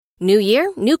New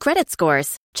year, new credit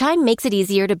scores. Chime makes it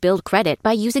easier to build credit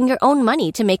by using your own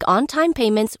money to make on-time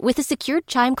payments with a secured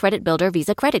Chime Credit Builder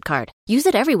Visa credit card. Use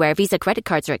it everywhere Visa credit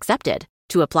cards are accepted.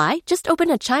 To apply, just open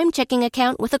a Chime checking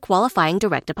account with a qualifying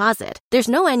direct deposit. There's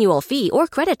no annual fee or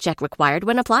credit check required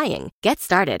when applying. Get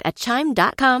started at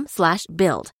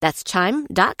chime.com/build. That's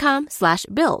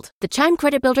chime.com/build. The Chime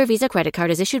Credit Builder Visa credit card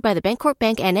is issued by the Bancorp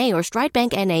Bank N.A. or Stride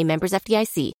Bank N.A. members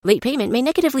FDIC. Late payment may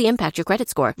negatively impact your credit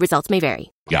score. Results may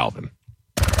vary. Galvin.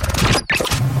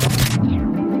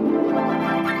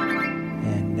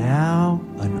 And now,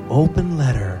 an open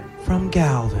letter from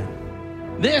Galvin.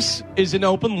 This is an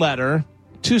open letter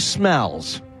to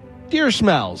smells. Dear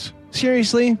smells,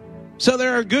 seriously? So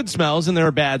there are good smells and there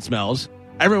are bad smells.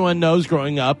 Everyone knows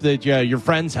growing up that your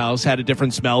friend's house had a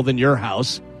different smell than your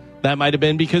house. That might have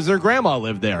been because their grandma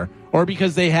lived there, or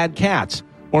because they had cats,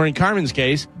 or in Carmen's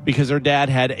case, because her dad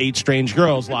had 8 strange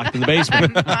girls locked in the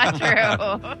basement. Not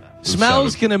true.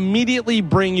 Smells can immediately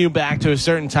bring you back to a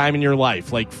certain time in your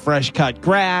life, like fresh cut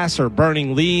grass or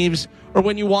burning leaves, or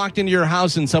when you walked into your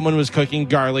house and someone was cooking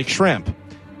garlic shrimp.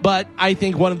 But I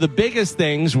think one of the biggest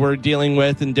things we're dealing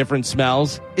with in different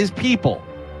smells is people.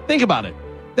 Think about it.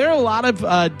 There are a lot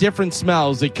of different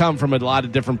smells that come from a lot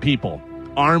of different people.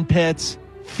 Armpits,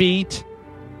 feet,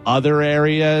 other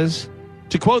areas.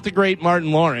 To quote the great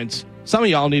Martin Lawrence, some of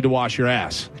y'all need to wash your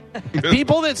ass.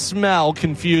 People that smell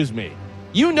confuse me.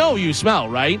 You know you smell,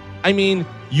 right? I mean,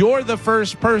 you're the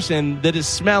first person that is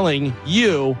smelling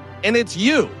you, and it's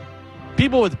you.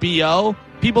 People with BO,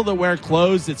 people that wear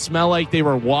clothes that smell like they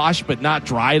were washed but not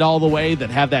dried all the way,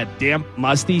 that have that damp,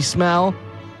 musty smell.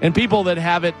 And people that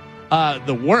have it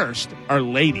the worst are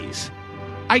ladies.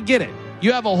 I get it.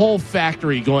 You have a whole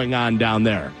factory going on down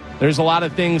there. There's a lot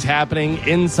of things happening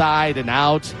inside and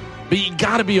out, but you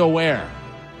got to be aware.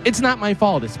 It's not my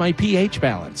fault. It's my pH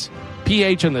balance.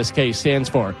 pH in this case stands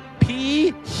for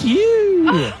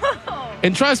P-Q.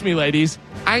 And trust me, ladies,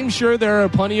 I'm sure there are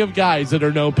plenty of guys that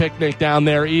are no picnic down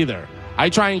there either. I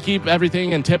try and keep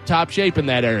everything in tip-top shape in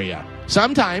that area.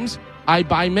 Sometimes I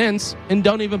buy mints and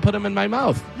don't even put them in my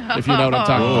mouth, if you know what I'm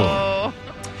talking about.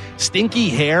 Stinky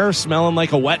hair smelling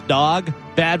like a wet dog,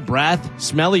 bad breath,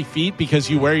 smelly feet because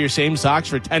you wear your same socks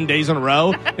for 10 days in a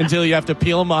row until you have to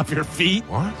peel them off your feet.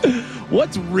 What?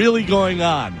 What's really going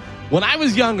on? When I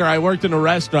was younger, I worked in a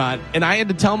restaurant, and I had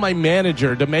to tell my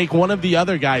manager to make one of the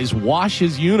other guys wash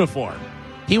his uniform.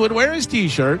 He would wear his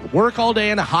T-shirt, work all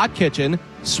day in a hot kitchen,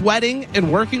 sweating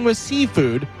and working with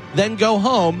seafood, then go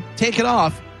home, take it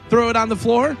off, throw it on the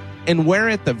floor, and wear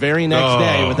it the very next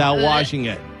day without washing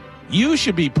it. You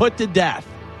should be put to death.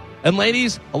 And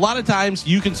ladies, a lot of times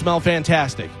you can smell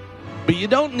fantastic, but you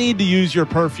don't need to use your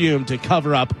perfume to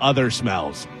cover up other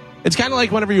smells. It's kind of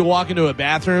like whenever you walk into a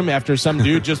bathroom after some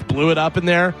dude just blew it up in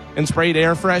there and sprayed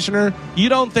air freshener. You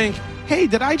don't think, hey,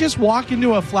 did I just walk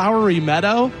into a flowery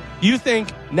meadow? You think,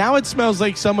 now it smells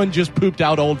like someone just pooped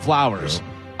out old flowers. Yeah.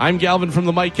 I'm Galvin from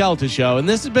the Mike Kelta Show, and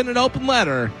this has been an open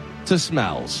letter to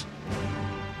smells.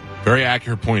 Very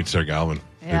accurate points there, Galvin.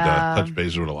 Yeah. Touch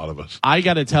base with a lot of us. I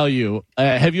got to tell you,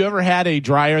 have you ever had a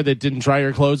dryer that didn't dry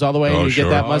your clothes all the way? Oh, and you sure.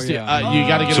 get that musty. You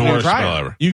got to get a new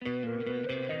dryer.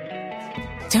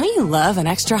 Don't you love an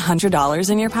extra $100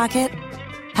 in your pocket?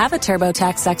 Have a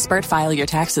TurboTax expert file your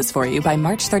taxes for you by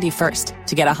March 31st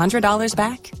to get $100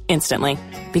 back instantly.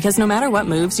 Because no matter what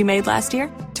moves you made last year,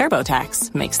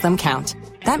 TurboTax makes them count.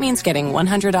 That means getting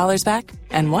 $100 back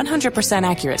and 100%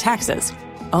 accurate taxes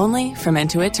only from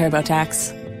Intuit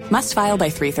TurboTax. Must file by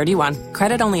 3/31.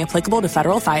 Credit only applicable to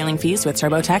federal filing fees with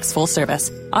TurboTax full service.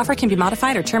 Offer can be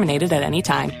modified or terminated at any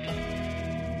time.